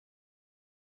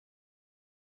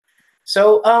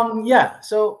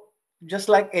So just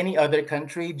like any other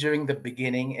country during the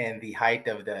beginning and the height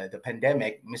of the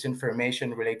pandemic,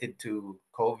 misinformation related to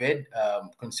COVID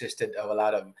consisted of a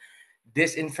lot of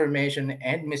disinformation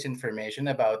and misinformation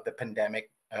about the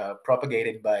pandemic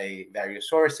propagated by various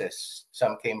sources.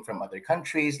 Some came from other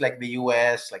countries like the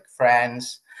US, like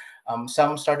France.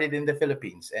 Some started in the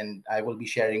Philippines, and I will be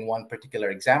sharing one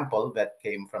particular example that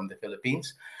came from the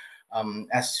Philippines.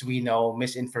 As we know,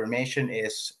 misinformation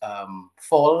is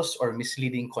false or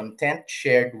misleading content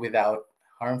shared without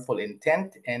harmful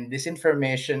intent, and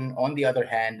disinformation, on the other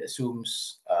hand,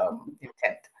 assumes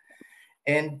intent.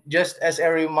 And just as a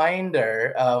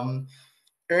reminder,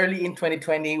 early in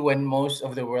 2020, when most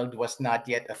of the world was not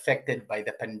yet affected by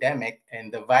the pandemic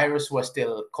and the virus was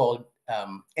still called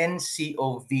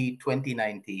NCOV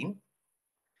 2019,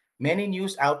 many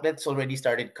news outlets already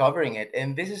started covering it.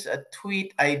 And this is a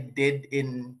tweet I did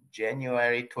in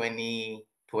January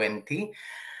 2020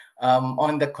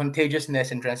 on the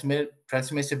contagiousness and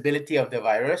transmissibility of the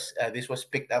virus. This was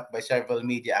picked up by several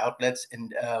media outlets,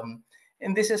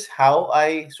 and this is how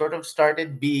I sort of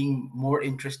started being more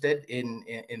interested in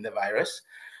the virus.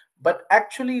 But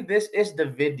actually, this is the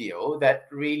video that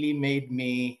really made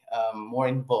me more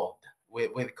involved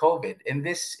with COVID. And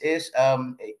this is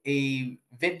a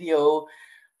video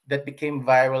that became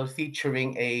viral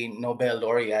featuring a Nobel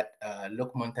laureate,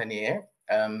 Luc Montagnier.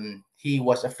 He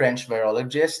was a French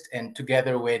virologist, and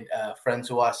together with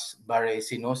Francois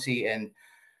Barré-Sinoussi and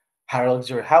Harold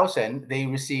Zurhausen, they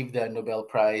received the Nobel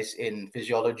Prize in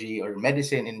Physiology or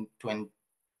Medicine in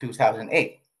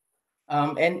 2008.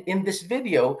 And in this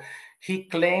video, he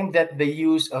claimed that the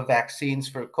use of vaccines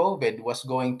for COVID was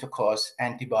going to cause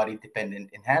antibody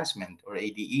dependent enhancement, or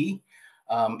ADE,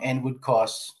 and would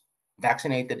cause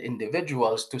vaccinated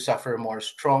individuals to suffer more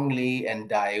strongly and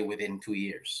die within 2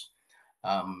 years.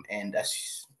 And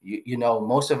as you know,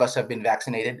 most of us have been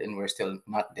vaccinated and we're still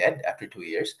not dead after 2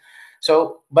 years.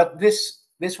 So, but this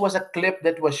was a clip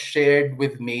that was shared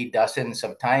with me dozens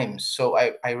of times. So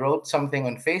I wrote something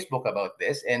on Facebook about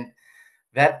this, and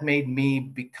that made me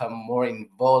become more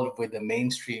involved with the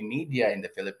mainstream media in the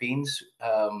Philippines,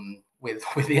 with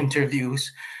with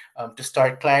interviews, to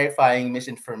start clarifying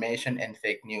misinformation and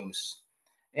fake news.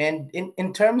 And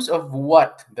in terms of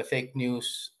what the fake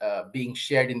news being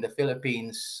shared in the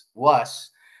Philippines was,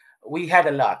 we had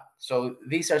a lot. So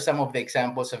these are some of the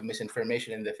examples of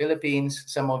misinformation in the Philippines.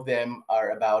 Some of them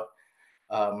are about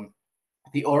um,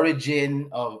 the origin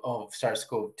of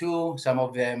SARS-CoV-2. Some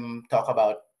of them talk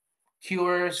about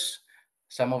cures.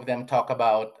 Some of them talk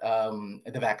about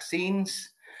the vaccines.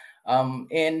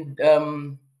 And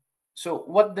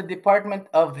what the Department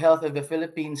of Health of the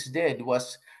Philippines did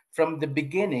was, from the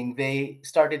beginning, they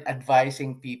started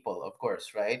advising people, of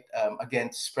course, right,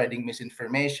 against spreading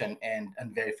misinformation and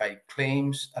unverified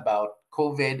claims about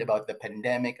COVID, about the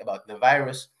pandemic, about the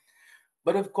virus.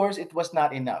 But of course, it was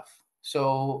not enough.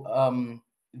 So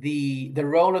the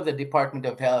role of the Department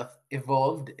of Health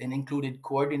evolved and included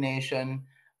coordination,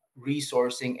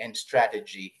 resourcing, and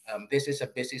strategy. This is a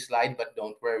busy slide, but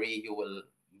don't worry, you will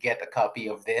get a copy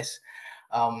of this.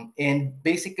 And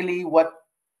basically, what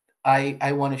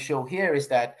I want to show here is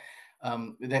that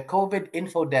the COVID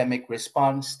infodemic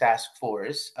response task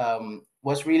force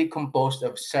was really composed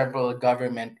of several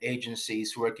government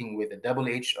agencies working with the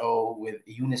WHO, with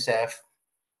UNICEF,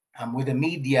 with the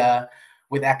media,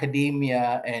 with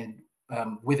academia, and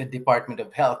with the Department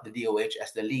of Health, the DOH,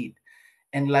 as the lead.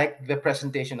 And like the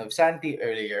presentation of Santi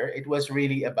earlier, it was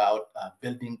really about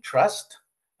building trust,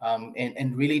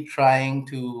 and really trying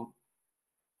to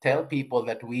tell people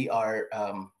that we are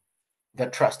the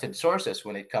trusted sources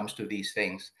when it comes to these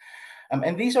things.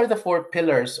 And these are the four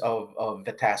pillars of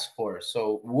the task force.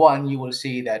 So, one, you will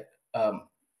see that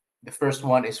the first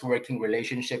one is working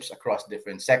relationships across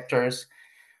different sectors.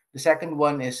 The second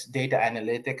one is data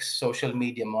analytics, social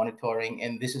media monitoring,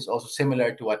 and this is also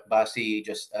similar to what Basi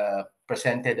just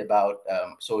presented about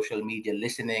social media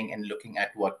listening and looking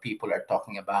at what people are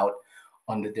talking about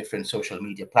on the different social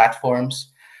media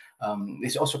platforms.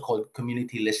 It's also called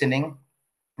community listening.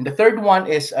 And the third one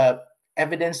is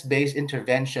evidence-based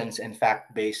interventions and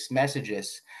fact-based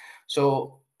messages.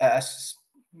 So, as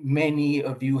many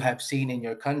of you have seen in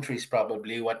your countries,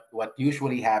 probably what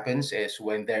usually happens is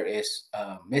when there is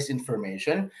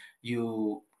misinformation,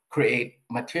 you create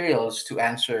materials to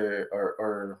answer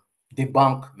or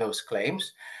debunk those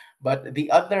claims. But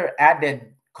the other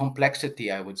added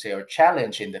complexity, I would say, or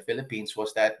challenge in the Philippines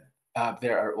was that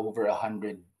there are over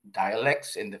 100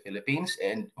 dialects in the Philippines.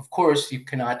 And of course, you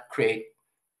cannot create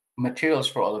materials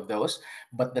for all of those,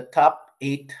 but the top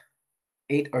eight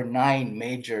or nine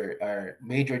major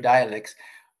dialects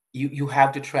you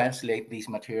have to translate these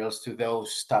materials to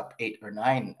those top 8 or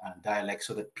 9 dialects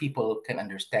so that people can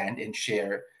understand and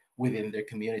share within their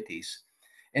communities.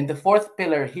 And the fourth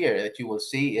pillar here that you will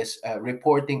see is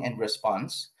reporting and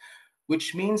response,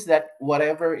 which means that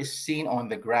whatever is seen on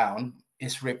the ground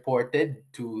is reported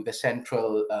to the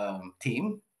central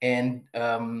team, and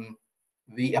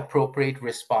the appropriate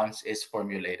response is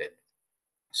formulated.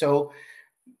 So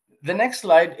the next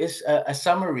slide is a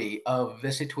summary of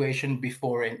the situation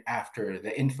before and after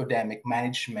the infodemic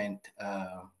management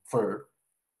for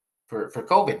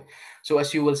COVID. So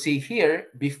as you will see here,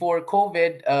 before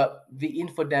COVID, the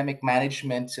infodemic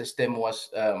management system was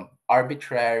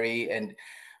arbitrary, and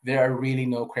there are really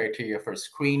no criteria for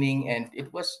screening. And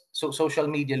it was so social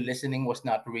media listening was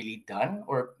not really done,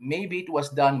 or maybe it was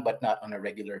done, but not on a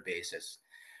regular basis.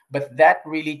 But that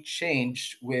really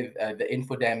changed with the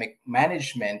infodemic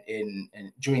management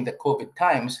during the COVID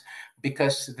times,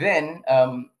 because then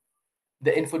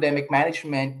the infodemic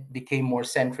management became more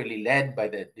centrally led by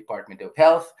the Department of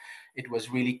Health. It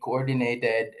was really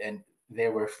coordinated, and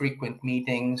there were frequent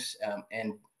meetings,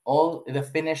 and all the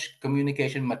finished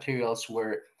communication materials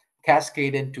were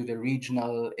cascaded to the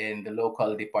regional and the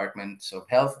local departments of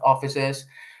health offices,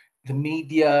 the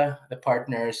media, the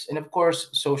partners, and of course,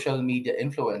 social media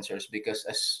influencers, because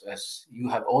as you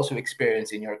have also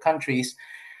experienced in your countries,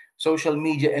 social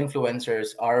media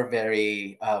influencers are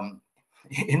very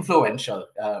influential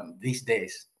these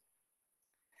days.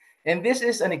 And this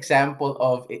is an example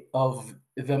of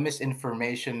the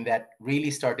misinformation that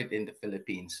really started in the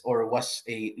Philippines, or was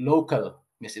a local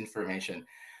misinformation.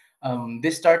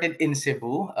 This started in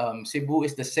Cebu. Cebu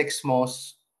is the sixth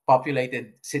most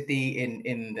populated city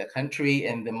in the country,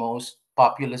 and the most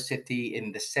populous city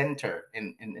in the center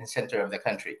in center of the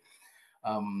country.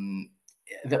 Um,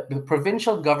 the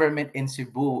provincial government in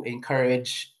Cebu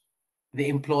encouraged the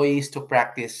employees to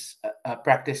practice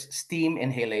steam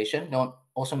inhalation,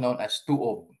 also known as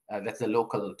tuob. That's the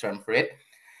local term for it.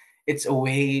 It's a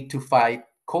way to fight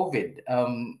COVID.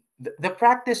 The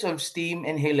practice of steam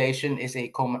inhalation is a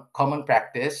common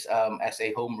practice as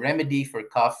a home remedy for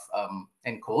cough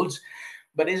and colds,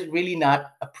 but is really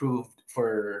not approved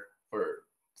for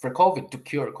COVID, to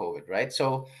cure COVID, right?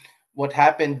 So what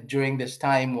happened during this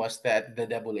time was that the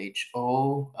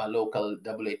WHO, local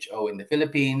WHO in the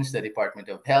Philippines, the Department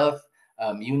of Health,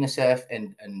 UNICEF,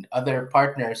 and other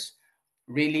partners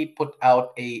really put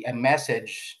out a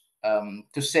message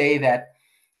to say that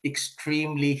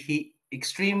extremely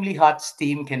hot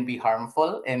steam can be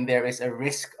harmful, and there is a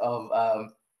risk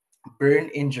of burn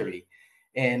injury.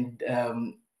 And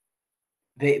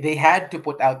they had to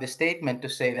put out the statement to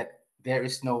say that there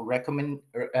is no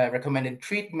recommended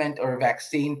treatment or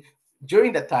vaccine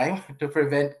during the time to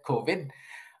prevent COVID.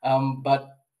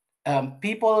 But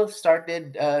people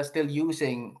started still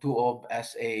using tuob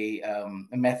as a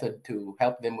method to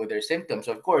help them with their symptoms.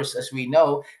 Of course, as we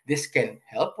know, this can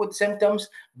help with symptoms,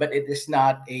 but it is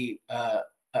not a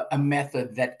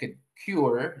method that could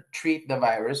treat the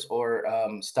virus, or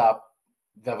stop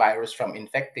the virus from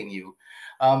infecting you.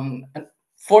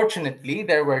 Fortunately,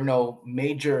 there were no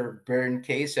major burn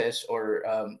cases or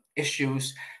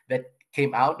issues that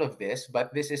came out of this,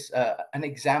 but this is an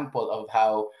example of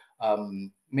how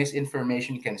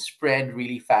misinformation can spread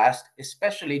really fast,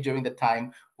 especially during the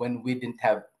time when we didn't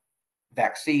have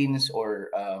vaccines, or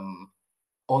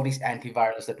all these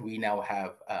antivirals that we now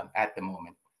have at the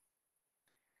moment.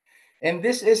 And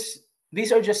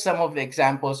these are just some of the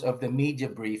examples of the media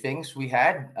briefings we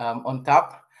had. On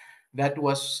top, that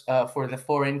was for the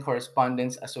Foreign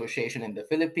Correspondents Association in the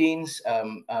Philippines.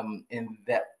 And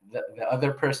the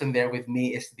other person there with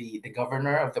me is the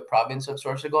governor of the province of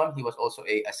Sorsogon. He was also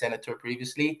a senator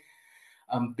previously.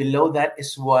 Below that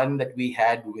is one that we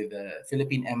had with the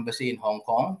Philippine Embassy in Hong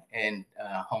Kong, and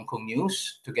Hong Kong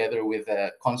News, together with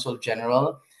the Consul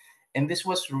General. And this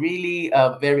was really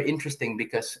very interesting,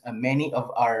 because many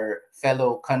of our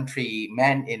fellow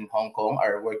countrymen in Hong Kong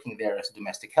are working there as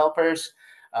domestic helpers.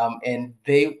 And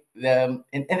they,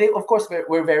 of course,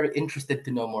 were very interested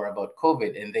to know more about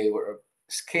COVID, and they were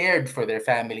scared for their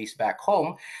families back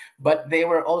home. But they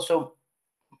were also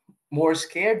more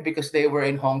scared because they were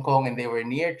in Hong Kong and they were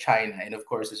near China. And of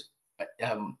course,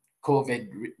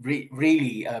 COVID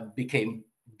really became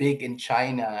big in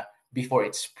China before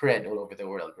it spread all over the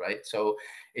world, right? So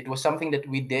it was something that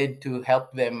we did to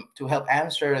help them, to help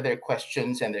answer their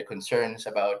questions and their concerns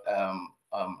about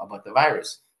the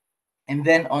virus. And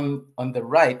then on the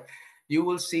right, you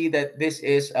will see that this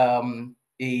is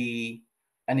a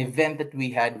an event that we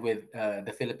had with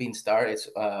the Philippine Star. It's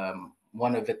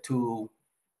one of the two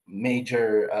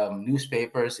major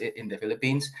newspapers in the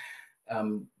Philippines.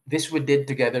 This we did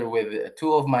together with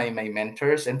two of my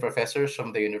mentors and professors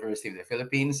from the University of the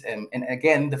Philippines. And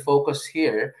again, the focus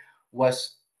here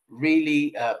was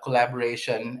really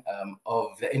collaboration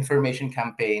of the information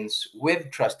campaigns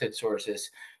with trusted sources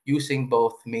using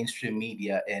both mainstream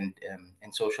media and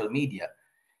social media.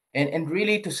 And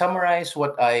really, to summarize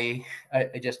what I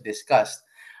just discussed,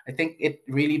 I think it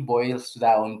really boils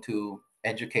down to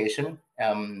education,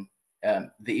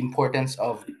 the importance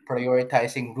of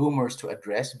prioritizing rumors to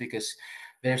address, because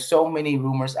there's so many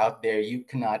rumors out there, you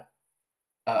cannot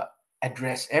uh,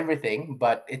 address everything,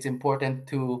 but it's important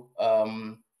to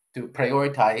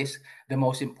prioritize the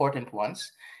most important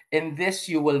ones. And this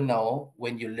you will know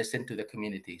when you listen to the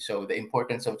community. So the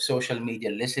importance of social media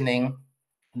listening,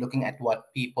 looking at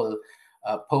what people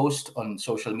post on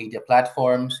social media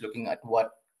platforms, looking at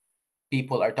what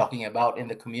people are talking about in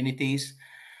the communities.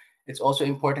 It's also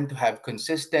important to have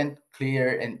consistent,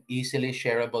 clear, and easily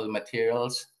shareable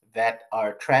materials that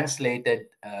are translated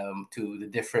to the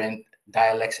different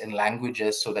dialects and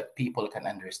languages so that people can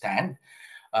understand.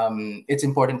 It's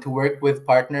important to work with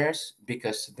partners,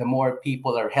 because the more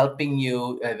people are helping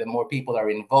you, the more people are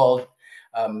involved,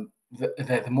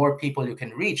 the more people you can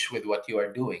reach with what you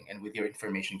are doing and with your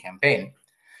information campaign.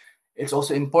 It's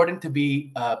also important to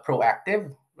be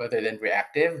proactive rather than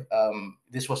reactive.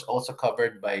 This was also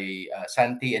covered by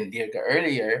Santi and Dirga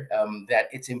earlier, that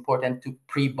it's important to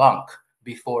pre-bunk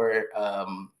before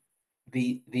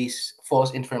these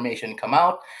false information come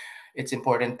out. It's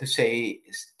important to say,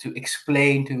 to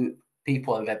explain to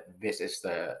people that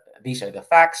these are the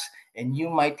facts, and you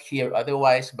might hear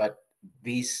otherwise, but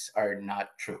these are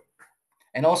not true.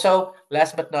 And also,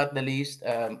 last but not the least,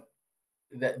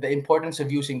 the importance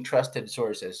of using trusted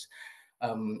sources.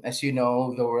 As you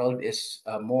know, the world is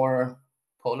more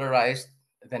polarized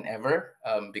than ever,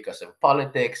 because of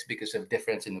politics, because of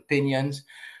difference in opinions.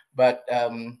 But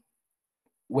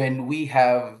when we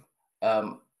have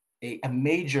um, a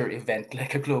major event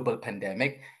like a global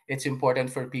pandemic, it's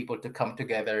important for people to come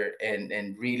together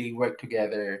and really work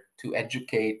together to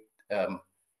educate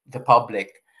the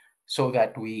public, so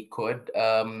that we could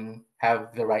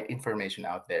have the right information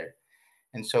out there.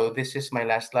 And so this is my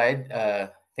last slide.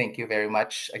 Thank you very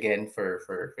much again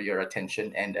for your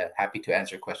attention, and happy to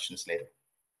answer questions later.